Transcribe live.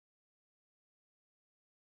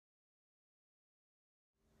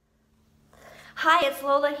Hi, it's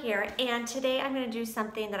Lola here, and today I'm going to do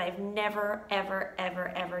something that I've never,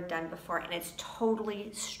 ever done before, and it's totally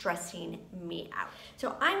stressing me out.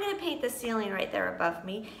 So I'm going to paint the ceiling right there above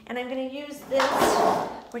me, and I'm going to use this,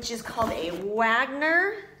 which is called a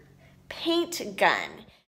Wagner paint gun.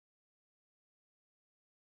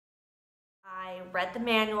 I read the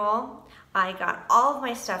manual, I got all of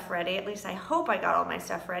my stuff ready, at least I hope I got all my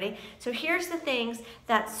stuff ready. So here's the things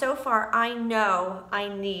that so far I know I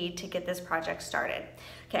need to get this project started.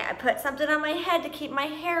 Okay, I put something on my head to keep my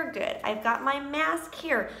hair good. I've got my mask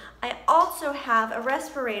here. I also have a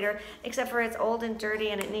respirator, except for it's old and dirty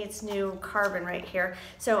and it needs new carbon right here.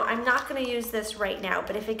 So I'm not gonna use this right now,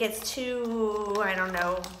 but if it gets too, I don't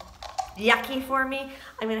know, yucky for me,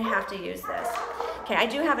 I'm gonna have to use this. Okay, I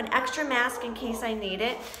do have an extra mask in case I need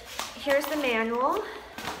it. Here's the manual.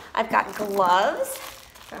 I've got gloves,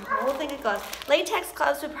 a whole thing of gloves. Latex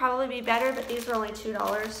gloves would probably be better, but these were only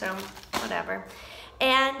 $2, so whatever.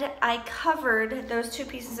 And I covered those two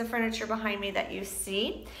pieces of furniture behind me that you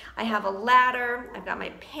see. I have a ladder, I've got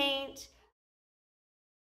my paint.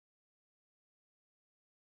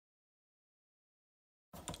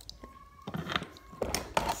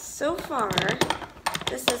 So far,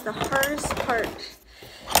 this is the hardest part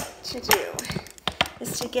to do,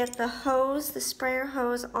 is to get the hose, the sprayer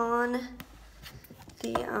hose on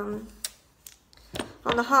the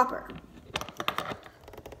hopper.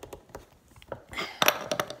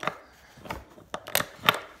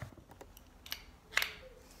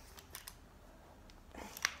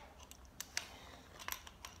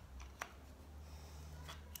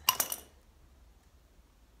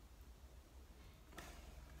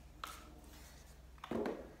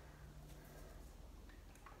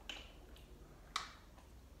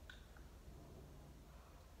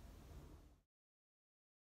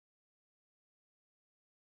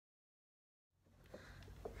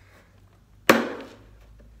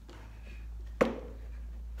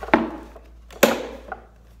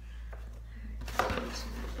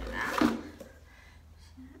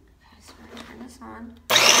 On.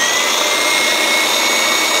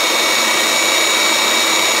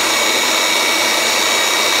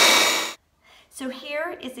 So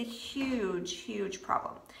here is a huge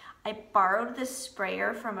problem. I borrowed this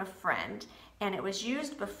sprayer from a friend and it was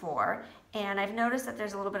used before, and I've noticed that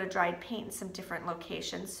there's a little bit of dried paint in some different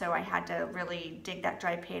locations, so I had to really dig that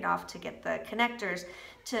dried paint off to get the connectors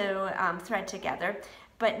to thread together.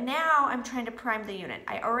 But now I'm trying to prime the unit.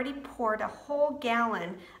 I already poured a whole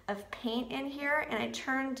gallon of paint in here and I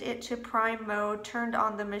turned it to prime mode, turned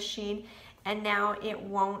on the machine, and now it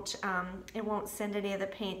won't send any of the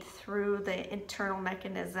paint through the internal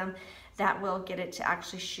mechanism that will get it to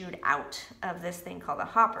actually shoot out of this thing called a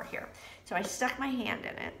hopper here. So I stuck my hand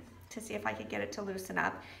in it to see if I could get it to loosen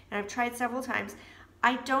up, and I've tried several times.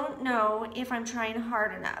 I don't know if I'm trying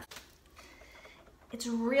hard enough. It's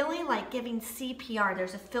really like giving CPR.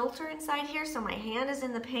 There's a filter inside here, so my hand is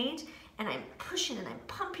in the paint, and I'm pushing and I'm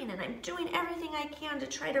pumping and I'm doing everything I can to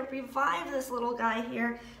try to revive this little guy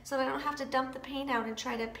here so that I don't have to dump the paint out and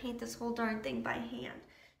try to paint this whole darn thing by hand.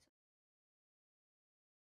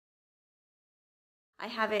 I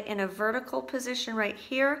have it in a vertical position right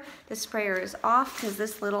here. The sprayer is off because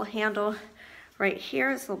this little handle right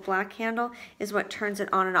here, this little black handle, is what turns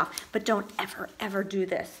it on and off. But don't ever do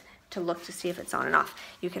this to look to see if it's on and off.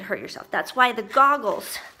 You can hurt yourself. That's why the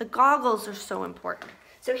goggles are so important.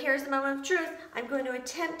 So here's the moment of truth. I'm going to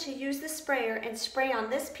attempt to use the sprayer and spray on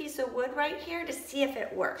this piece of wood right here to see if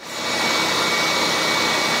it works.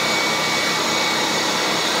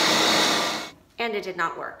 And it did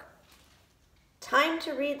not work. Time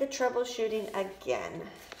to read the troubleshooting again.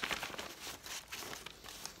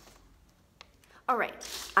 All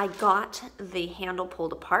right, I got the handle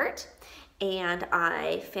pulled apart and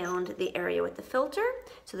I found the area with the filter.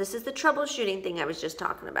 So this is the troubleshooting thing I was just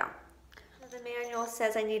talking about. The manual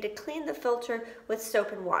says I need to clean the filter with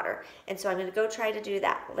soap and water. And so I'm gonna go try to do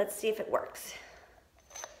that. Let's see if it works.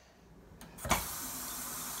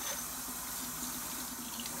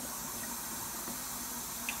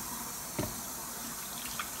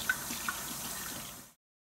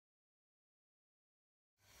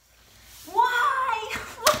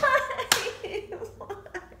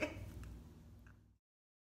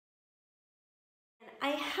 I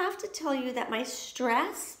have to tell you that my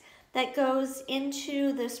stress that goes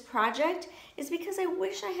into this project is because I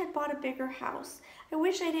wish I had bought a bigger house. I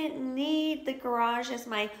wish I didn't need the garage as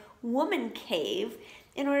my woman cave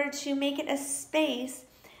in order to make it a space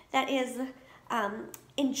that is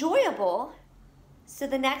enjoyable. So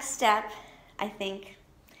the next step, I think,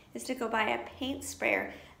 is to go buy a paint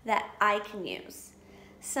sprayer that I can use.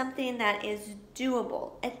 something that is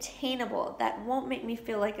doable, attainable, that won't make me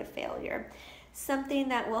feel like a failure, something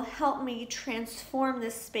that will help me transform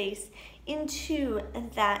this space into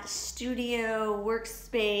that studio,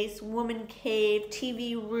 workspace, woman cave,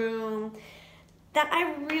 TV room that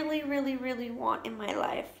I really, really, really want in my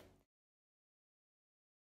life.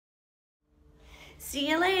 See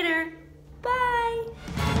you later.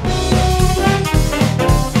 Bye.